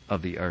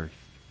of the earth.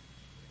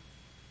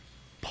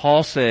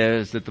 Paul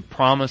says that the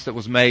promise that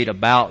was made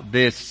about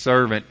this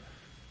servant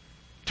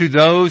to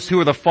those who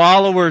are the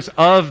followers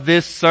of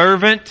this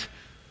servant,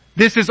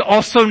 this is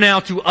also now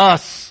to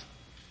us.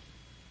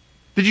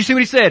 Did you see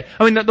what he said?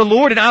 I mean, the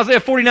Lord in Isaiah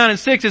 49 and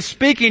 6 is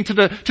speaking to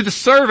the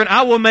servant,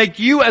 I will make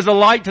you as a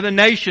light to the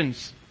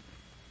nations.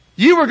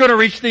 You are going to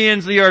reach the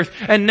ends of the earth.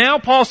 And now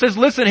Paul says,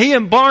 listen, he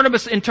and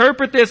Barnabas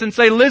interpret this and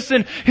say,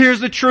 listen,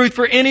 here's the truth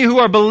for any who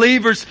are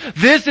believers.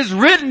 This is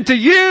written to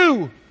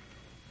you.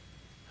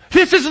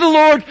 This is the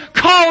Lord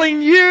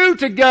calling you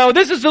to go.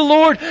 This is the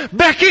Lord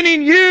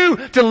beckoning you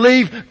to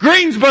leave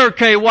Greensburg,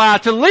 KY,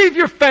 to leave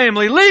your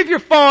family, leave your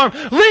farm,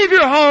 leave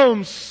your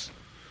homes,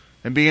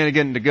 and begin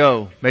again to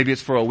go. Maybe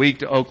it's for a week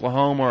to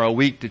Oklahoma or a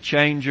week to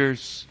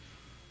Changers.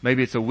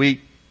 Maybe it's a week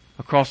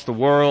across the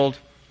world.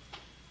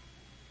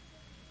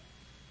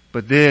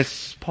 But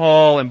this,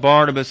 Paul and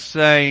Barnabas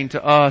saying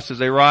to us as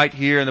they write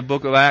here in the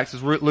book of Acts,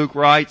 as Luke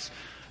writes,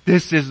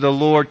 this is the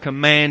Lord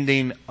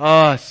commanding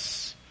us.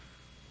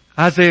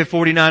 Isaiah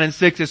 49 and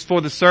 6 is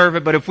for the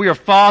servant, but if we are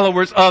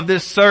followers of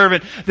this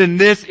servant, then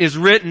this is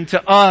written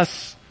to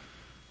us.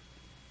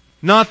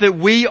 Not that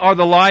we are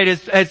the light,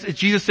 as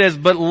Jesus says,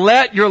 but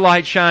let your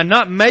light shine.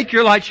 Not make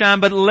your light shine,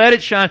 but let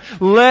it shine.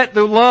 Let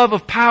the love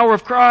of power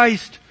of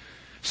Christ.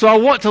 So I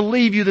want to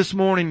leave you this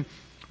morning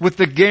with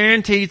the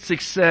guaranteed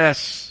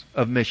success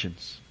of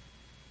missions.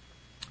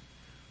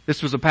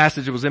 This was a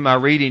passage that was in my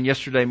reading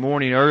yesterday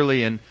morning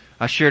early, and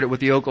I shared it with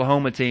the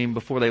Oklahoma team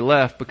before they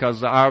left,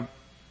 because I've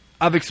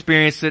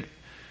experienced it,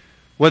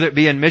 whether it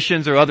be in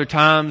missions or other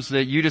times,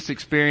 that you just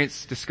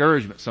experience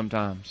discouragement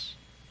sometimes.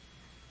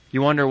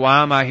 You wonder,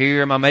 why am I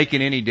here? Am I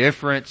making any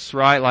difference?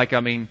 Right?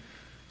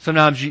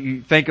 Sometimes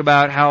you think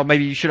about how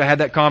maybe you should have had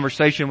that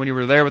conversation when you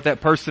were there with that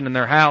person in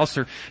their house,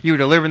 or you were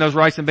delivering those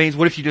rice and beans.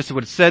 What if you just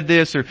would have said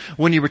this? Or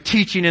when you were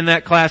teaching in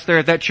that class there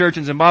at that church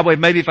in Zimbabwe,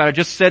 maybe if I had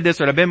just said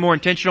this or I'd have been more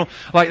intentional.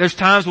 There's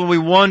times when we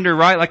wonder,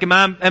 right?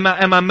 Am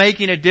I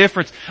making a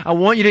difference? I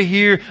want you to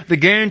hear the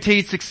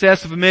guaranteed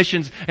success of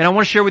missions, and I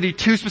want to share with you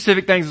two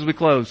specific things as we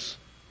close.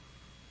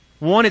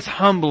 One, it's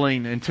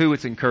humbling, and two,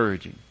 it's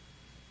encouraging.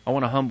 I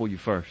want to humble you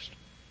first.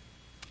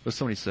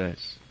 Listen what he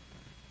says.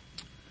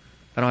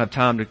 I don't have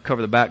time to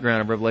cover the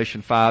background of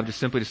Revelation 5, just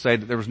simply to say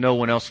that there was no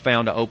one else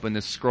found to open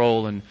this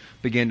scroll and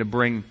begin to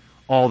bring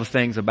all the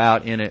things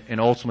about in it.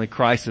 And ultimately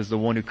Christ is the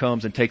one who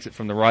comes and takes it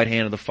from the right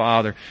hand of the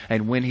Father.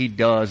 And when He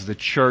does, the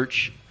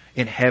church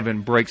in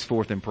heaven breaks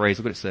forth in praise.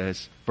 Look what it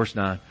says. Verse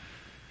 9.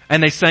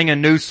 And they sang a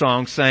new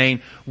song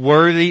saying,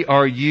 "Worthy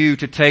are you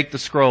to take the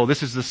scroll."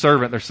 This is the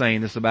servant they're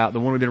saying this about, the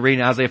one we've been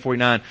reading, Isaiah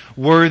 49.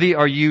 "Worthy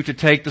are you to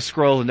take the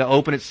scroll and to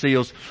open its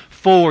seals.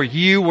 For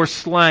you were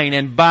slain,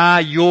 and by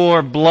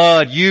your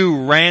blood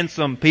you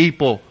ransom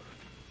people."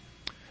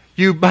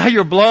 By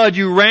your blood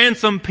you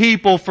ransom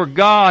people for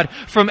God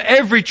from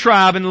every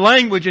tribe and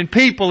language and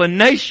people and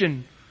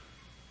nation.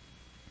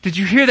 Did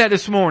you hear that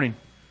this morning?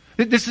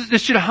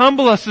 This should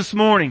humble us this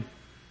morning.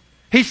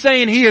 He's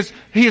saying He is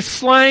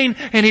slain,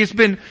 and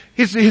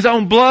His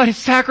own blood, His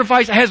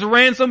sacrifice has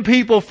ransomed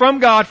people from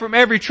God from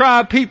every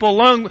tribe, people,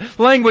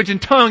 language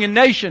and tongue and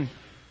nation.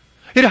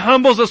 It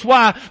humbles us.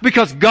 Why?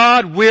 Because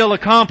God will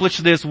accomplish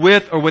this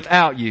with or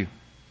without you.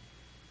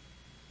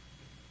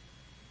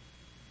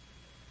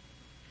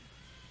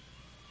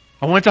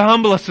 I want to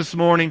humble us this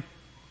morning.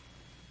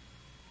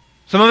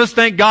 Some of us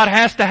think God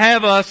has to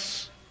have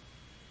us.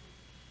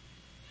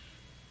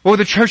 What would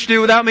the church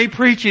do without me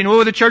preaching? What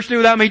would the church do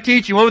without me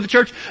teaching? What would the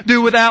church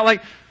do without,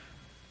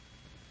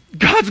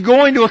 God's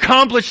going to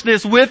accomplish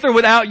this with or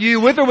without you,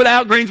 with or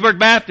without Greensburg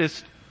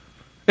Baptist.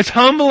 It's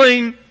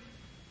humbling.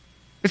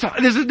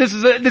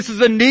 This is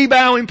a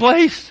knee-bowing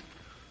place.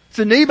 It's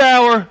a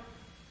knee-bower.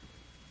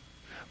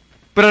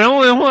 But I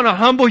don't only want to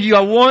humble you, I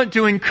want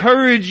to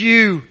encourage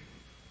you.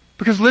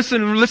 Because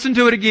listen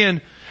to it again.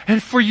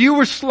 "And for you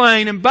were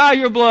slain, and by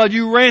your blood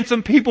you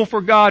ransomed people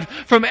for God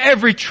from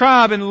every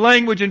tribe and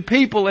language and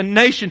people and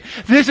nation."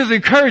 This is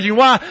encouraging.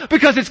 Why?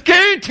 Because it's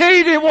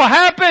guaranteed it will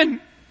happen.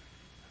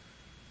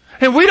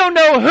 And we don't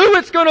know who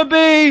it's going to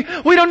be.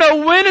 We don't know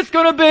when it's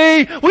going to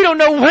be. We don't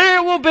know where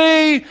it will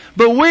be.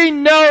 But we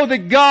know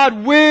that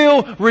God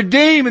will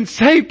redeem and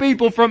save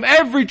people from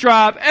every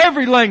tribe,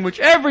 every language,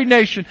 every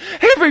nation,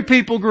 every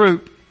people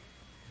group.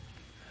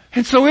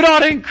 And so it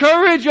ought to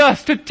encourage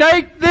us to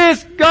take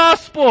this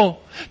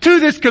gospel to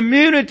this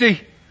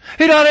community.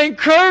 It ought to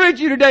encourage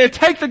you today to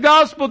take the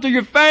gospel to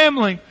your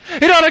family.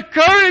 It ought to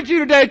encourage you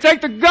today to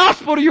take the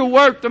gospel to your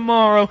work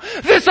tomorrow.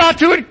 This ought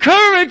to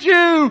encourage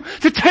you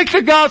to take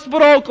the gospel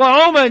to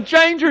Oklahoma and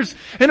Changers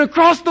and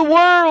across the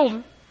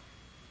world.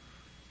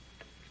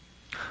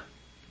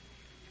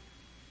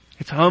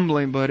 It's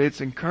humbling, but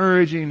it's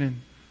encouraging,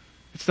 and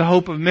it's the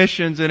hope of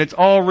missions, and it's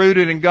all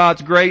rooted in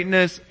God's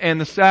greatness and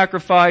the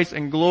sacrifice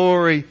and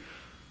glory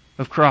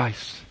of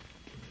Christ.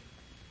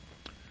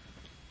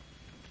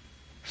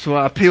 So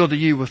I appeal to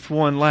you with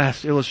one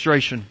last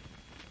illustration.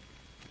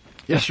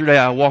 Yesterday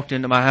I walked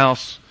into my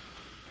house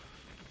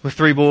with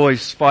 3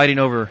 boys fighting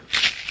over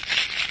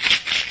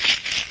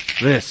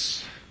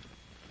this.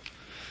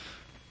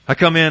 I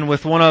come in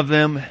with one of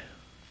them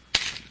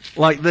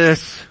like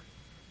this,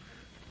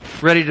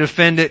 ready to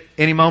defend it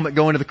any moment,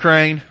 go into the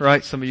crane,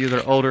 right? Some of you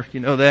that are older,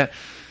 you know that.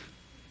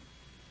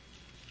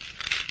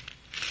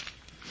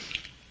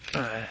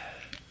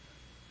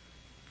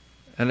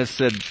 And it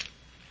said,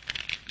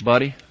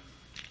 "Buddy,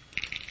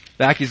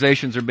 the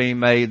accusations are being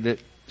made that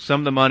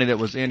some of the money that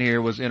was in here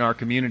was in our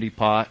community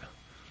pot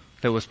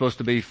that was supposed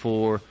to be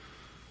for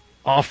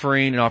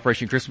offering and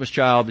Operation Christmas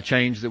Child, the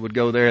change that would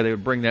go there. They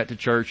would bring that to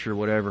church or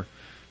whatever.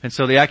 And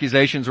so the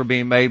accusations were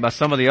being made by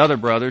some of the other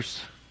brothers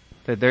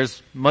that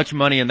there's much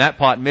money in that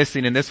pot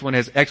missing, and this one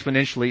has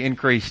exponentially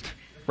increased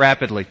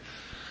rapidly."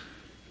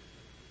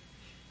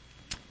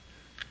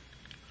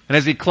 And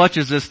as he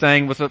clutches this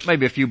thing with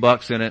maybe a few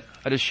bucks in it,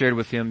 I just shared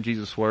with him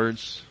Jesus'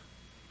 words.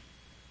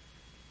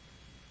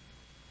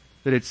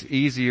 That it's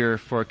easier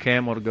for a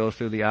camel to go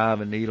through the eye of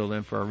a needle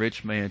than for a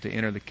rich man to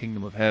enter the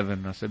kingdom of heaven.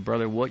 And I said,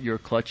 "Brother, what you're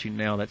clutching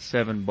now, that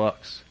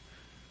 $7,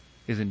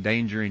 is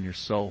endangering your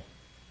soul.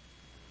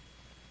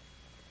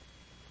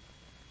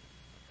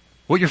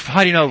 What you're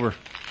fighting over,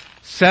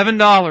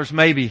 $7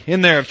 maybe in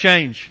there of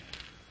change,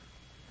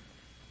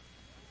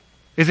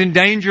 is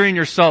endangering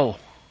your soul."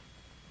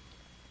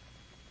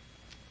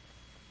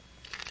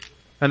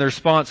 And the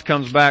response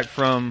comes back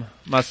from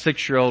my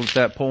 6-year-old at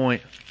that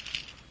point.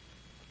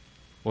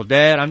 "Well,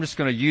 Dad, I'm just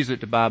going to use it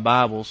to buy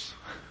Bibles."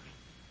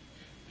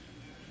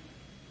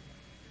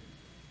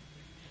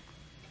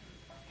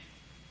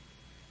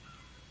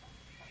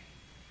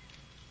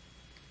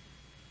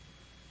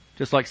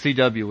 Just like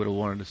C.W. would have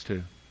wanted us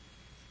to.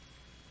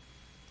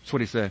 That's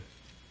what he said.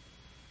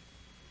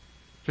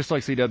 Just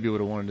like C.W. would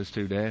have wanted us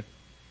to, Dad.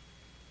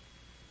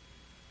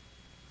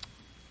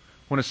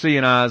 One of C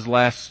and I's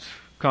last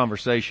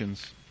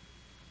conversations,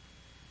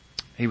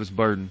 he was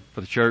burdened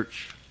for the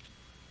church,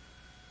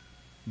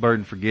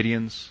 burdened for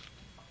Gideon's,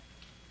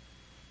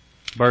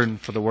 burdened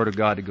for the Word of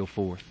God to go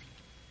forth.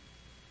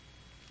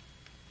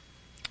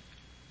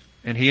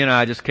 And he and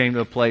I just came to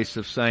a place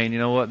of saying, you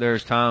know what,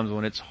 there's times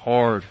when it's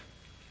hard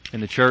in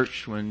the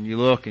church, when you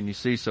look and you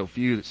see so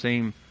few that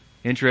seem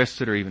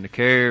interested or even to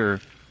care,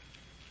 or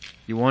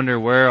you wonder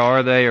where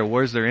are they, or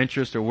where's their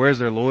interest, or where's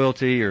their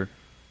loyalty, or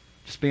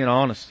just being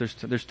honest,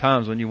 there's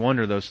times when you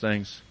wonder those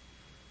things.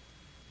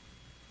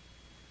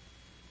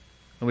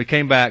 And we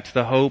came back to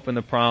the hope and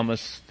the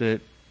promise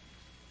that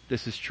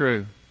this is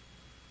true,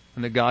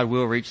 and that God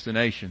will reach the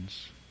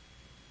nations.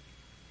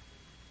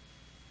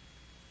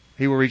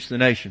 He will reach the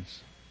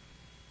nations.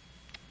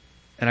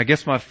 And I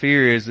guess my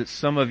fear is that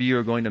some of you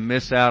are going to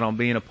miss out on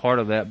being a part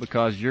of that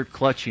because you're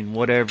clutching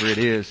whatever it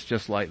is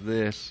just like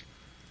this.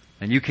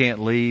 And you can't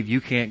leave,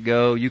 you can't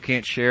go, you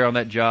can't share on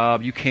that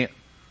job, you can't,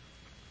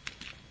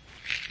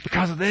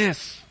 because of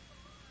this.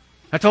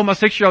 I told my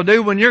 6-year-old,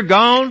 dude, when you're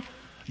gone,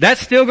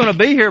 that's still going to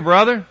be here,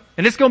 brother.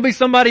 And it's going to be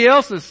somebody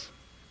else's.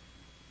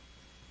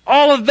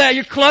 All of that,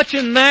 you're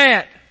clutching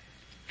that.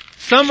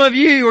 Some of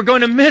you are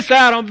going to miss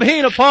out on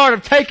being a part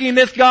of taking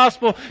this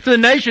gospel to the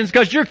nations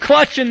because you're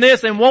clutching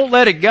this and won't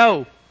let it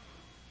go.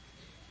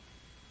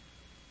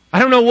 I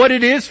don't know what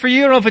it is for you.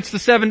 I don't know if it's the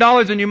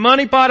 $7 in your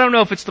money pot. I don't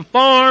know if it's the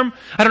farm.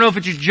 I don't know if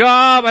it's your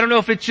job. I don't know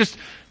if it's just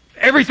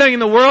everything in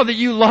the world that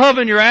you love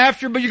and you're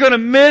after, but you're going to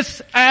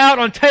miss out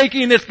on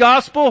taking this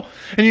gospel,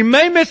 and you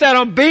may miss out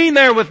on being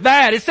there with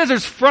that. It says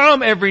it's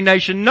from every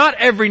nation. Not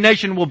every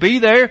nation will be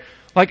there,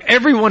 like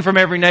everyone from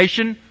every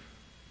nation.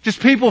 Just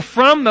people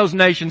from those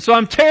nations. So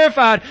I'm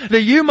terrified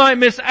that you might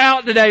miss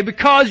out today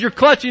because you're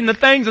clutching the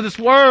things of this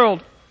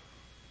world.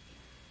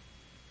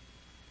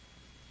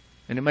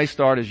 And it may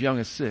start as young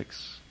as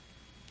 6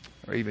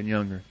 or even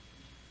younger.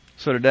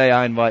 So today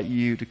I invite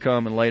you to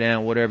come and lay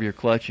down whatever you're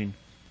clutching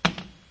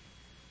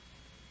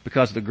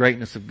because of the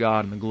greatness of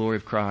God and the glory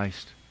of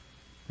Christ,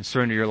 and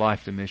surrender your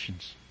life to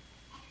missions.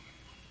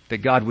 That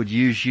God would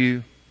use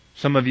you.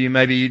 Some of you,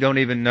 maybe you don't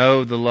even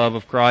know the love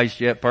of Christ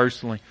yet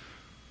personally.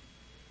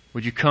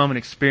 Would you come and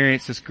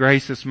experience this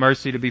grace, this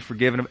mercy to be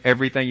forgiven of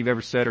everything you've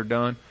ever said or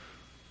done?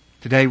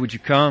 Today, would you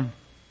come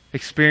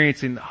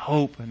experiencing the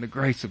hope and the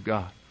grace of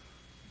God?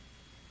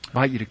 I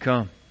invite you to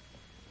come.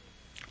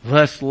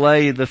 Let's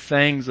lay the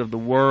things of the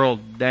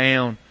world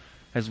down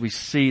as we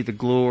see the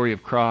glory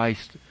of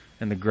Christ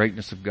and the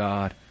greatness of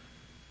God.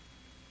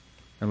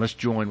 And let's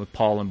join with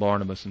Paul and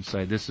Barnabas and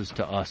say, this is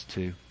to us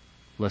too.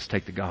 Let's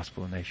take the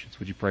gospel of nations.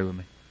 Would you pray with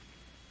me?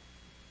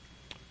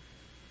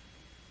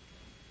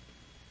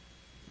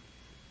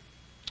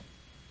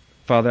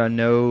 Father, I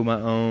know my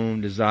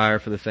own desire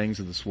for the things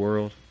of this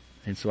world.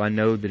 And so I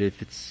know that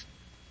if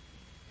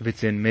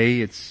it's in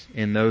me, it's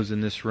in those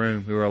in this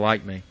room who are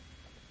like me.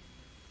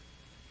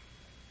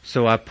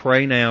 So I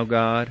pray now,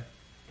 God,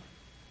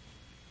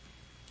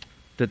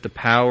 that the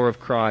power of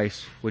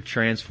Christ would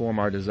transform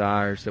our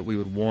desires, that we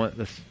would want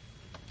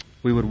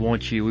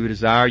you, we would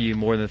desire you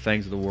more than the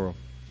things of the world.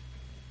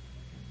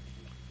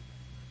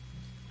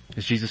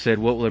 As Jesus said,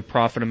 what will it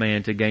profit a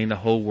man to gain the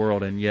whole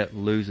world and yet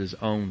lose his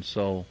own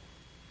soul?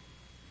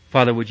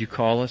 Father, would you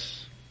call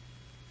us?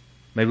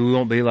 Maybe we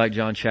won't be like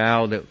John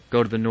Chow that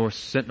go to the North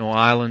Sentinel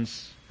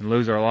Islands and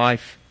lose our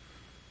life.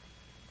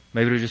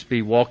 Maybe it'll just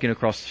be walking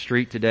across the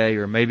street today,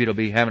 or maybe it'll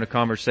be having a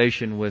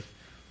conversation with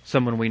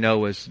someone we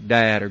know as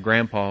dad or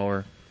grandpa,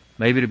 or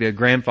maybe it'll be a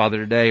grandfather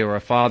today or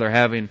a father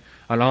having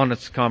an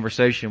honest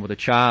conversation with a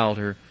child.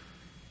 Or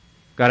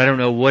God, I don't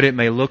know what it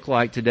may look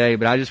like today,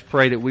 but I just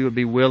pray that we would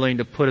be willing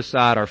to put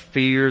aside our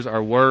fears,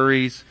 our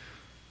worries,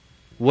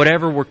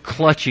 whatever we're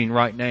clutching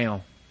right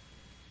now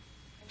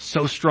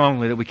so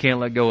strongly that we can't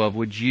let go of.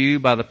 Would you,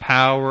 by the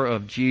power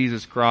of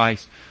Jesus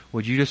Christ,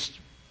 would you just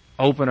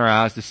open our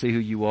eyes to see who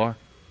you are?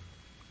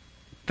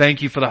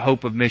 Thank you for the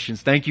hope of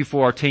missions. Thank you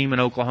for our team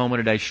in Oklahoma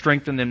today.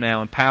 Strengthen them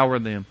now. Empower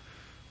them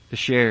to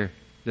share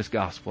this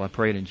gospel. I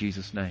pray it in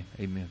Jesus' name.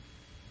 Amen.